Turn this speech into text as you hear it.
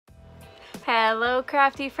Hello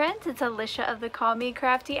crafty friends, it's Alicia of the Call Me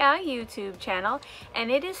Crafty YouTube channel, and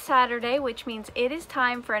it is Saturday, which means it is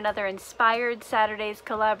time for another Inspired Saturdays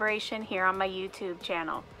collaboration here on my YouTube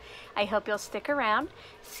channel. I hope you'll stick around,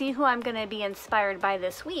 see who I'm going to be inspired by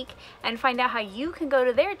this week, and find out how you can go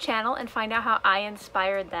to their channel and find out how I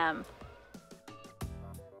inspired them.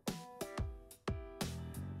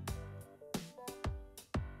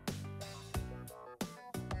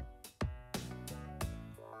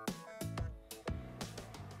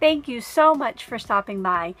 Thank you so much for stopping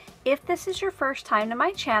by. If this is your first time to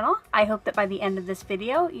my channel, I hope that by the end of this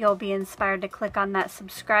video, you'll be inspired to click on that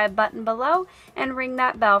subscribe button below and ring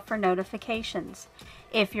that bell for notifications.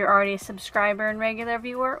 If you're already a subscriber and regular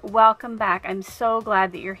viewer, welcome back. I'm so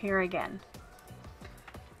glad that you're here again.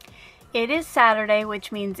 It is Saturday,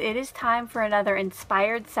 which means it is time for another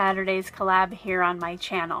Inspired Saturdays collab here on my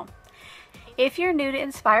channel. If you're new to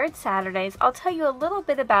Inspired Saturdays, I'll tell you a little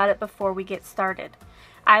bit about it before we get started.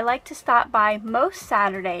 I like to stop by most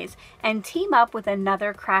Saturdays and team up with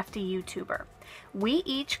another crafty YouTuber. We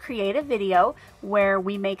each create a video where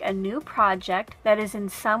we make a new project that is in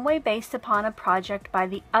some way based upon a project by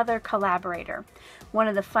the other collaborator. One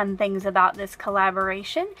of the fun things about this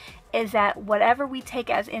collaboration is that whatever we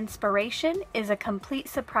take as inspiration is a complete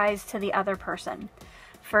surprise to the other person.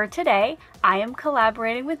 For today, I am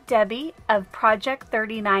collaborating with Debbie of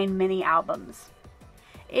Project39 mini albums.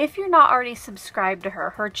 If you're not already subscribed to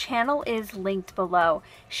her, her channel is linked below.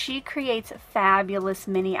 She creates fabulous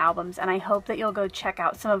mini albums, and I hope that you'll go check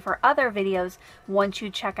out some of her other videos once you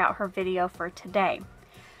check out her video for today.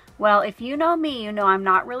 Well, if you know me, you know I'm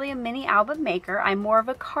not really a mini album maker. I'm more of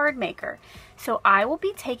a card maker. So I will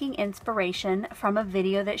be taking inspiration from a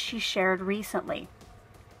video that she shared recently.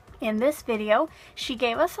 In this video, she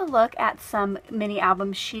gave us a look at some mini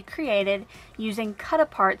albums she created using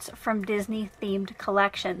cut-aparts from Disney-themed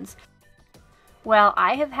collections. Well,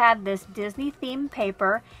 I have had this Disney-themed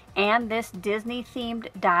paper and this Disney-themed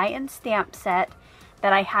die and stamp set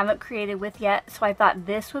that I haven't created with yet, so I thought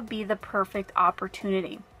this would be the perfect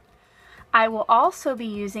opportunity. I will also be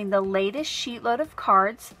using the latest sheetload of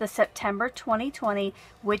cards, the September 2020,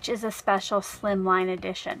 which is a special Slimline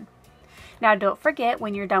edition. Now don't forget,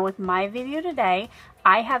 when you're done with my video today,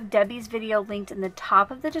 I have Debbie's video linked in the top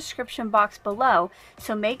of the description box below,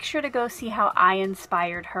 so make sure to go see how I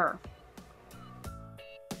inspired her.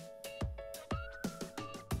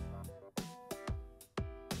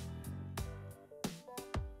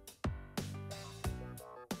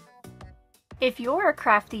 If you're a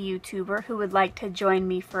crafty YouTuber who would like to join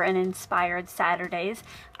me for an Inspired Saturdays,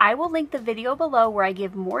 I will link the video below where I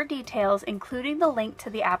give more details, including the link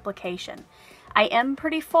to the application. I am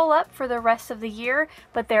pretty full up for the rest of the year,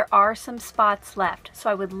 but there are some spots left,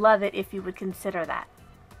 so I would love it if you would consider that.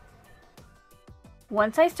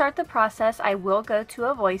 Once I start the process, I will go to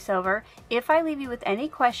a voiceover. If I leave you with any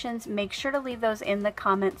questions, make sure to leave those in the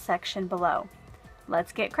comments section below.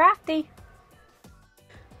 Let's get crafty!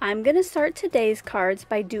 I'm going to start today's cards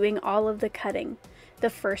by doing all of the cutting. The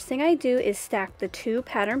first thing I do is stack the two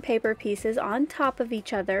pattern paper pieces on top of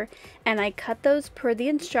each other, and I cut those per the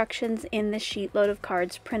instructions in the sheetload of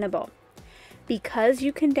cards printable. Because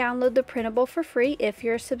you can download the printable for free if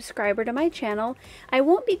you're a subscriber to my channel, I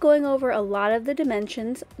won't be going over a lot of the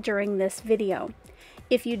dimensions during this video.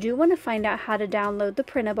 If you do want to find out how to download the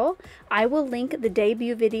printable, I will link the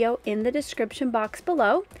debut video in the description box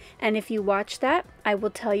below, and if you watch that, I will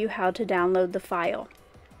tell you how to download the file.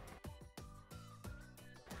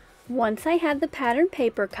 Once I had the pattern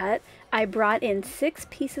paper cut, I brought in 6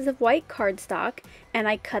 pieces of white cardstock, and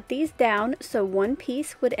I cut these down so one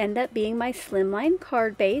piece would end up being my Slimline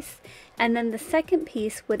card base, and then the second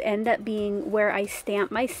piece would end up being where I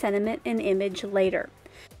stamp my sentiment and image later.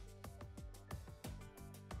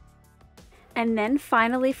 And then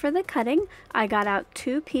finally for the cutting, I got out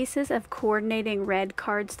 2 pieces of coordinating red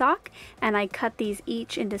cardstock, and I cut these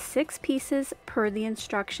each into 6 pieces per the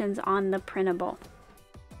instructions on the printable.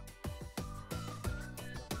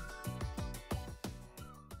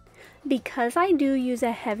 Because I do use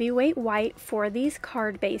a heavyweight white for these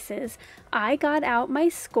card bases, I got out my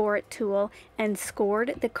score it tool and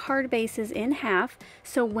scored the card bases in half,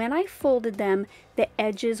 so when I folded them, the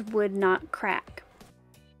edges would not crack.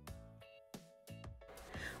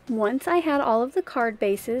 Once I had all of the card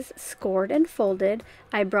bases scored and folded,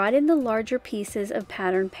 I brought in the larger pieces of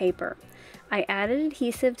pattern paper. I added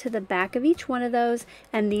adhesive to the back of each one of those,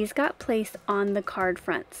 and these got placed on the card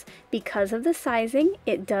fronts. Because of the sizing,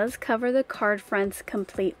 it does cover the card fronts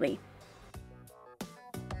completely.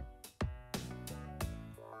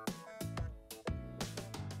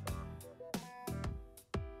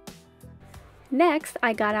 Next,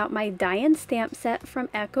 I got out my die and stamp set from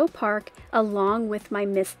Echo Park along with my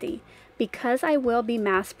MISTI. Because I will be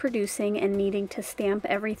mass producing and needing to stamp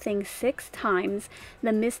everything 6 times,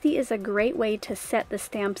 the MISTI is a great way to set the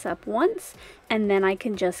stamps up once and then I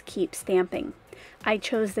can just keep stamping. I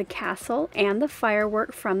chose the castle and the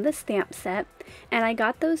firework from the stamp set, and I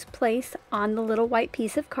got those placed on the little white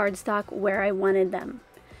piece of cardstock where I wanted them.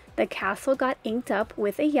 The castle got inked up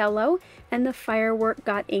with a yellow and the firework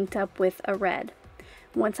got inked up with a red.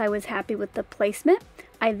 Once I was happy with the placement,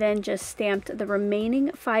 I then just stamped the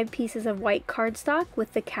remaining 5 pieces of white cardstock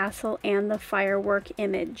with the castle and the firework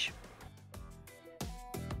image.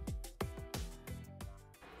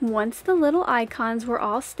 Once the little icons were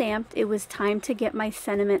all stamped, it was time to get my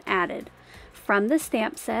sentiment added. From the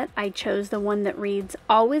stamp set, I chose the one that reads,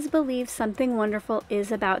 "Always believe something wonderful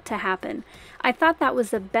is about to happen." I thought that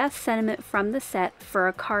was the best sentiment from the set for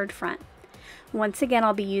a card front. Once again,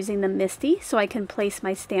 I'll be using the MISTI so I can place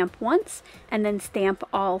my stamp once and then stamp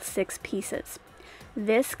all 6 pieces.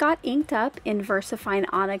 This got inked up in Versafine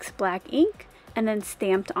Onyx black ink and then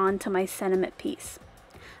stamped onto my sentiment piece.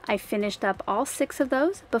 I finished up all 6 of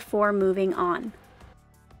those before moving on.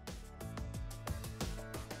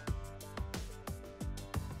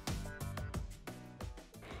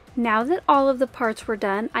 Now that all of the parts were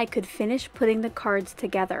done, I could finish putting the cards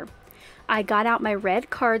together. I got out my red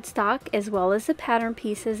cardstock as well as the pattern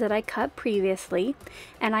pieces that I cut previously,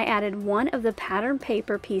 and I added one of the pattern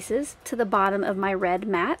paper pieces to the bottom of my red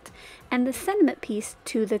mat and the sentiment piece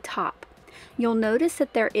to the top. You'll notice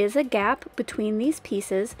that there is a gap between these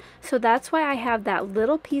pieces, so that's why I have that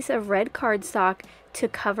little piece of red cardstock to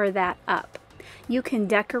cover that up. You can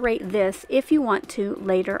decorate this if you want to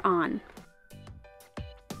later on.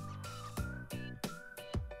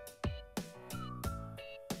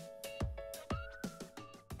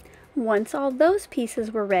 Once all those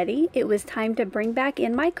pieces were ready, it was time to bring back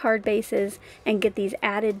in my card bases and get these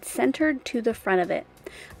added centered to the front of it.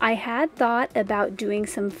 I had thought about doing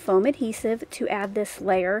some foam adhesive to add this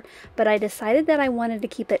layer, but I decided that I wanted to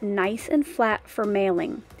keep it nice and flat for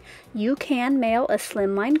mailing. You can mail a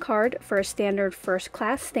Slimline card for a standard first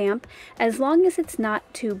class stamp as long as it's not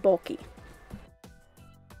too bulky.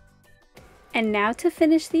 And now to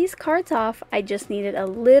finish these cards off, I just needed a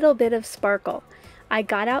little bit of sparkle. I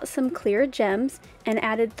got out some clear gems and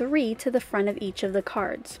added 3 to the front of each of the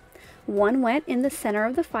cards. One went in the center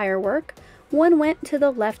of the firework, one went to the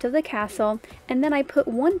left of the castle, and then I put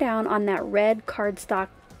one down on that red cardstock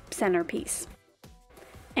centerpiece.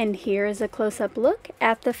 And here is a close-up look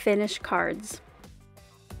at the finished cards.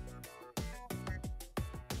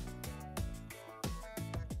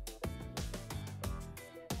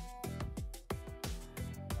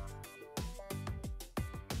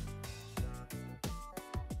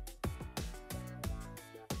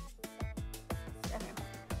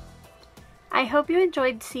 I hope you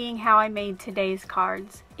enjoyed seeing how I made today's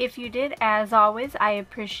cards. If you did, as always, I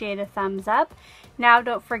appreciate a thumbs up. Now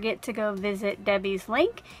don't forget to go visit Debbie's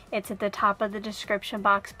link. It's at the top of the description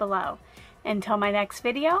box below. Until my next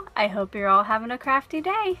video, I hope you're all having a crafty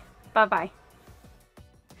day. Bye-bye.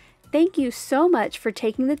 Thank you so much for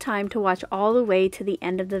taking the time to watch all the way to the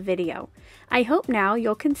end of the video. I hope now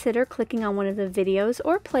you'll consider clicking on one of the videos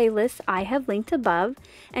or playlists I have linked above,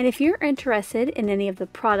 and if you're interested in any of the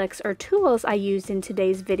products or tools I used in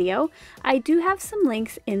today's video, I do have some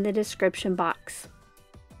links in the description box.